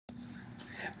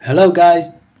Hello guys,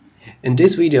 in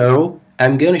this video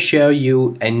I'm going to show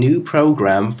you a new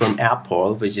program from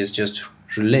Apple which is just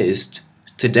released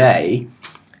today,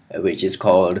 which is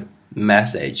called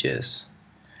Messages.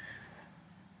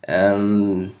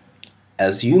 And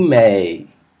as you may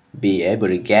be able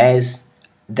to guess,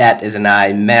 that is an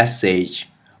iMessage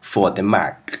for the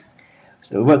Mac.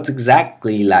 So it works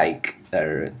exactly like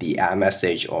the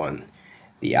iMessage on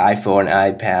the iPhone,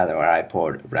 iPad or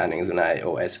iPod running on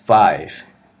iOS 5.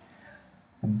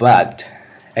 But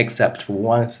except for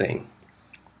one thing,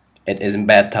 it is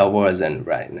beta version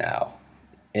right now.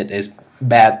 It is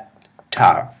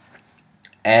beta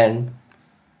and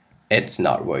it's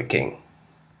not working.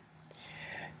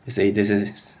 You see, this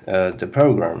is the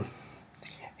program.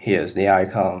 Here's the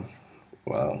icon.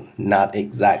 Well, not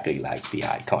exactly like the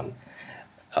icon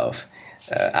of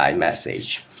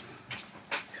iMessage.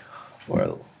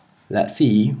 Well, let's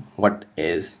see what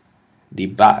is the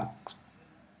bug.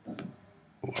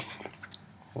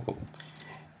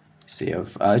 See,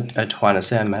 if I try to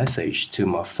send a message to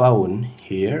my phone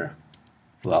here.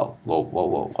 Well,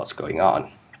 whoa, what's going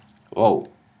on? Whoa.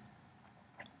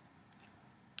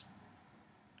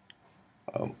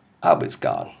 Oh, it's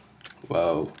gone.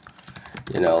 Whoa.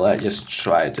 Let's just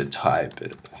try to type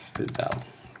it down.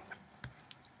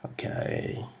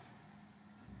 Okay.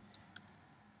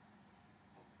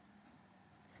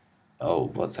 Oh,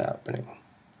 what's happening?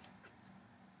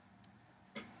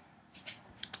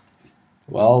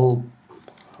 Well,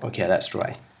 okay, let's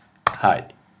try.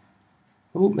 Hi.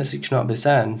 Oh, message not be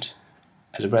sent.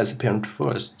 At the recipient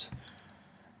first.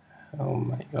 Oh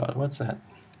my god, what's that?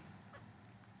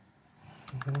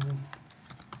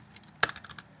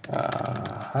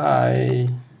 Hi.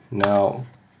 No.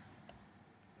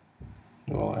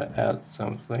 Well, I add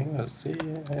something. Let's see.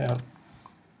 I add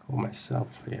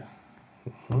myself here.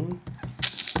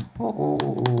 Oh,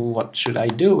 what should I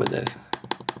do with this?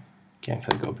 Can't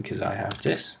let go because I have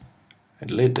this. I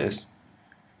delete this.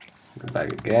 Go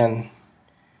back again.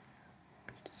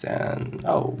 And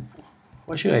oh,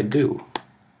 what should I do?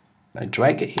 I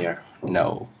drag it here?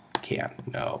 No, can't.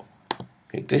 No.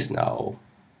 Click this? No.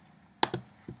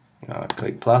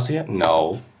 Click plus here?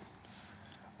 No.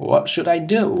 What should I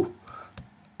do?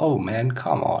 Oh man,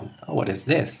 come on. Oh, what is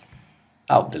this?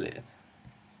 I'll delete it.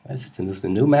 This is a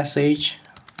new message.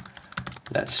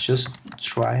 Let's just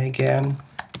try again.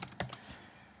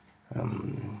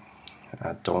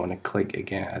 I don't want to click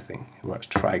again, I think. Let's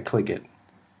try click it.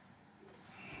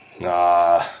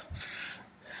 No.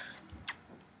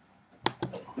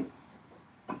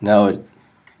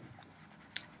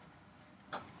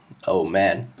 Oh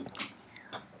man.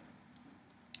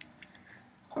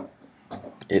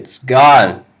 It's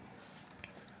gone.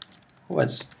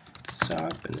 What's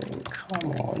happening?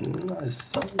 Come on, let's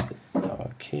see it.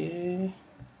 Okay.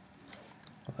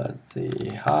 Let's see.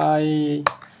 Hi.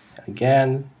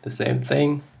 Again, the same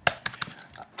thing.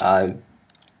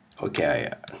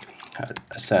 Okay,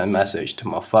 I sent a message to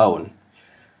my phone.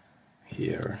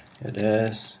 Here it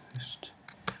is.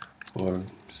 4,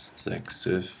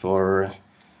 6, 4,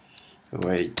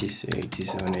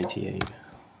 87, 88.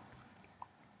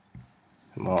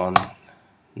 Come on.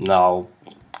 Now,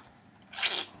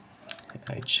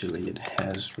 actually, it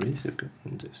has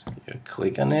recipient. Just you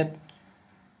click on it.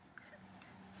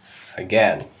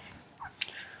 Again.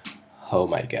 Oh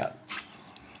my god.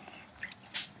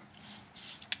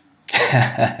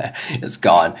 It's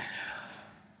gone.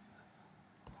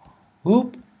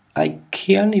 Whoop. I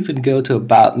can't even go to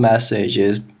about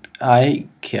messages. I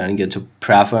can't get to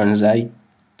preference. I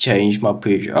change my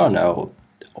picture. Oh no.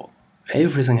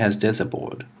 Everything has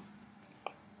disabled.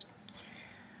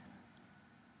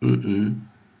 Only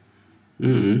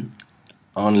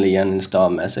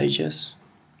uninstall messages.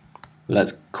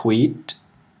 Let's quit.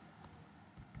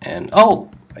 And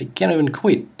oh, I can't even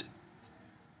quit.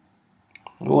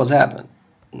 What's happened?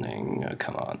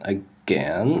 Come on,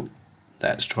 again.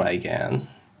 Let's try again.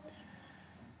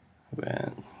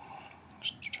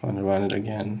 Just trying to run it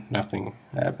again. Nothing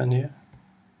happened here.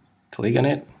 Click on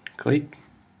it. Click.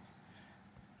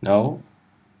 No.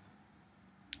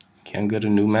 Can't get a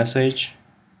new message.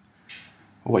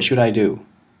 What should I do?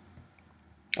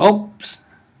 Oops.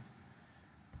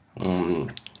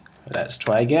 Let's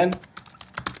try again.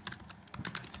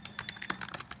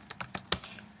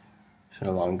 It's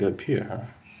no longer appear,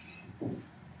 huh?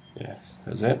 Yes,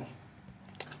 that's it.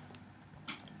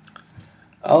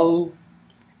 Oh.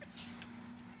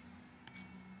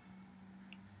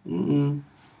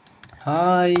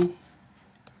 Hi.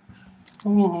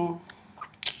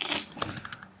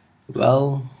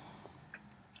 Well.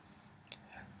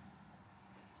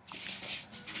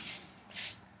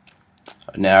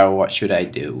 Now what should I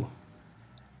do?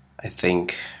 I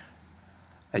think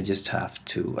I just have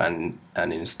to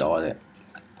uninstall it.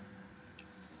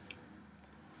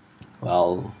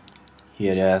 Well,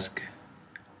 here ask,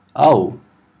 oh,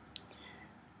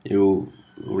 you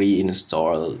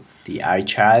reinstall the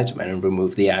iChat and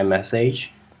remove the iMessage?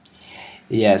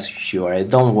 Yes, sure. I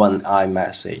don't want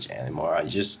iMessage anymore. I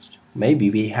just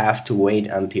maybe we have to wait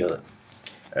until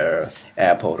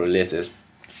Apple releases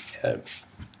uh,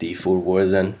 the full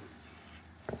version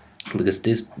because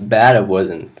this beta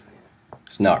version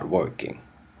is not working.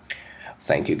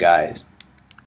 Thank you guys.